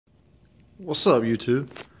What's up, YouTube?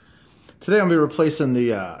 Today I'm going to be replacing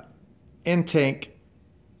the intake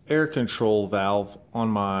air control valve on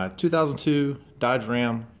my 2002 Dodge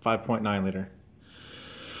Ram 5.9 liter.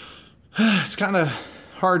 It's kind of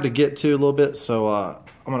hard to get to a little bit, so I'm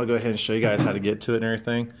going to go ahead and show you guys how to get to it and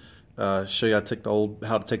everything. Show you how to take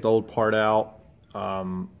the old part out,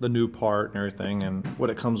 the new part and everything, and what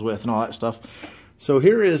it comes with and all that stuff. So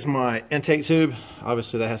here is my intake tube.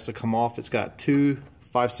 Obviously that has to come off. It's got two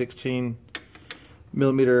 5/16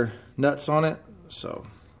 millimeter nuts on it, so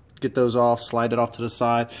get those off, slide it off to the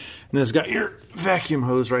side, and then it's got your vacuum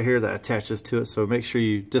hose right here that attaches to it, so make sure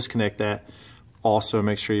you disconnect that. Also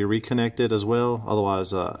make sure you reconnect it as well,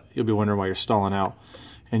 otherwise you'll be wondering why you're stalling out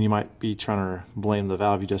and you might be trying to blame the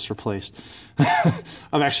valve you just replaced.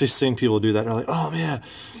 I've actually seen people do that. They're like, oh man,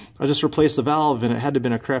 I just replaced the valve and it had to have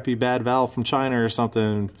been a crappy bad valve from China or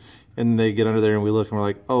something, and they get under there and we look and we're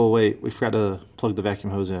like, oh wait, we forgot to plug the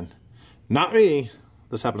vacuum hose in. Not me.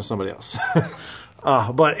 This happened to somebody else.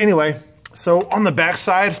 But anyway, so on the back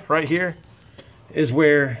side right here is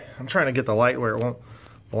where I'm trying to get the light where it won't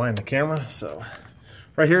blind the camera. So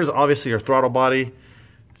right here is obviously your throttle body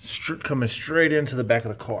coming straight into the back of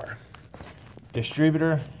the car.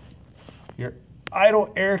 Distributor, your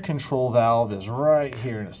idle air control valve is right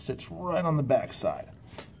here and it sits right on the back side.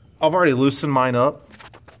 I've already loosened mine up.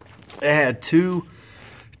 It had two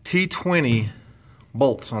T20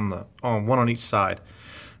 bolts on one on each side.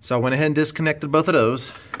 So I went ahead and disconnected both of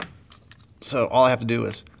those. So all I have to do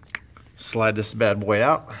is slide this bad boy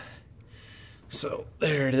out. So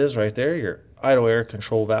there it is right there, your idle air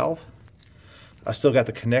control valve. I still got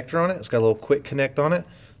the connector on it. It's got a little quick connect on it.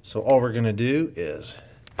 So all we're gonna do is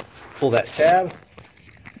pull that tab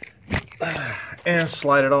and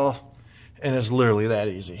slide it off, and it's literally that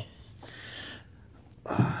easy.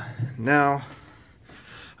 Now,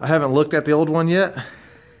 I haven't looked at the old one yet,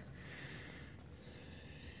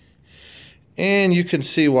 and you can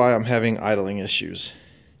see why I'm having idling issues.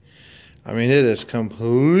 I mean, it is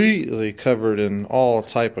completely covered in all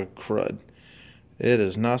type of crud. It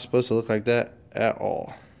is not supposed to look like that at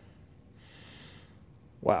all.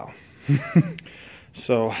 Wow.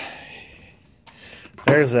 So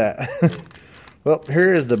there's that. Well,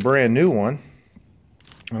 here is the brand new one.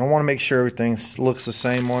 I don't want to make sure everything looks the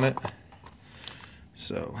same on it.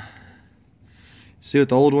 So see what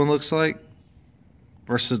the old one looks like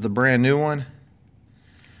versus the brand new one.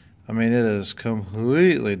 I mean, it is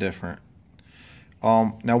completely different.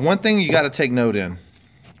 Now one thing you got to take note in,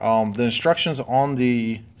 the instructions on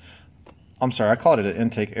the, I'm sorry, I called it an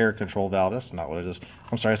intake air control valve. That's not what it is.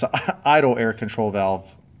 I'm sorry, it's an idle air control valve.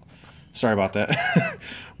 Sorry about that.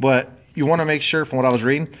 But you want to make sure, from what I was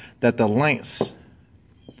reading, that the lengths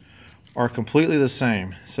are completely the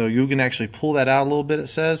same. So you can actually pull that out a little bit, it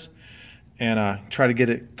says, and try to get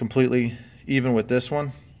it completely even with this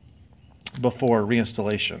one before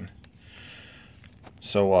reinstallation.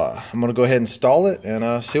 So I'm going to go ahead and install it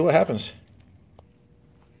and see what happens.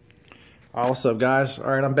 What's up, guys?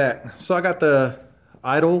 All right, I'm back. So I got the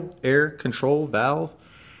idle air control valve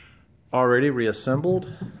already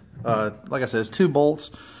reassembled. Like I said, it's two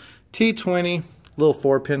bolts, T20, little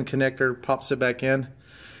 4-pin connector, pops it back in.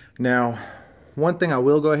 Now, one thing I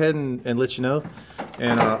will go ahead and let you know,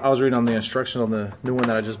 and I was reading on the instructions on the new one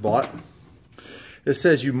that I just bought. It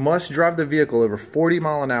says you must drive the vehicle over 40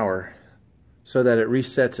 miles an hour so that it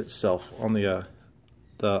resets itself on the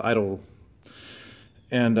idle.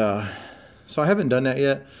 And so I haven't done that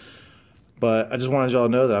yet, but I just wanted y'all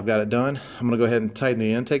to know that I've got it done. I'm going to go ahead and tighten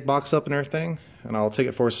the intake box up and everything, and I'll take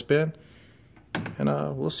it for a spin, and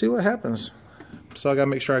we'll see what happens. So I got to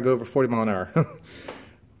make sure I go over 40 miles an hour.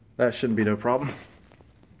 That shouldn't be no problem.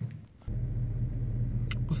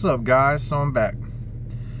 What's up, guys? So I'm back.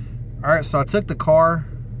 Alright, so I took the car,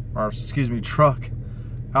 or excuse me, truck,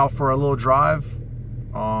 out for a little drive.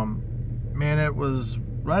 Man, it was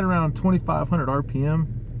right around 2,500 RPM.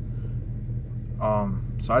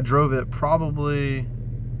 So I drove it probably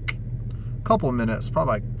a couple of minutes,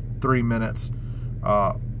 probably like 3 minutes.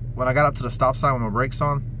 When I got up to the stop sign with my brakes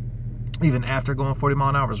on, even after going 40 miles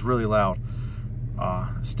an hour, it was really loud.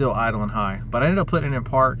 Still idling high. But I ended up putting it in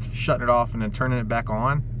park, shutting it off, and then turning it back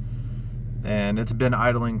on. And it's been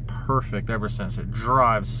idling perfect ever since. It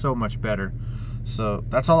drives so much better. So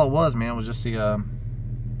that's all it was, man. It was just the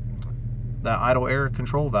that idle air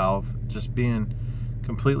control valve just being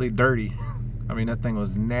completely dirty. I mean, that thing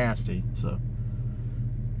was nasty. So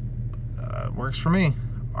it works for me.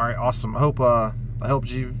 All right, awesome. I hope I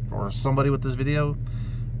helped you or somebody with this video.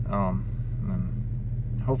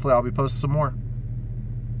 And hopefully I'll be posting some more.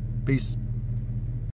 Peace.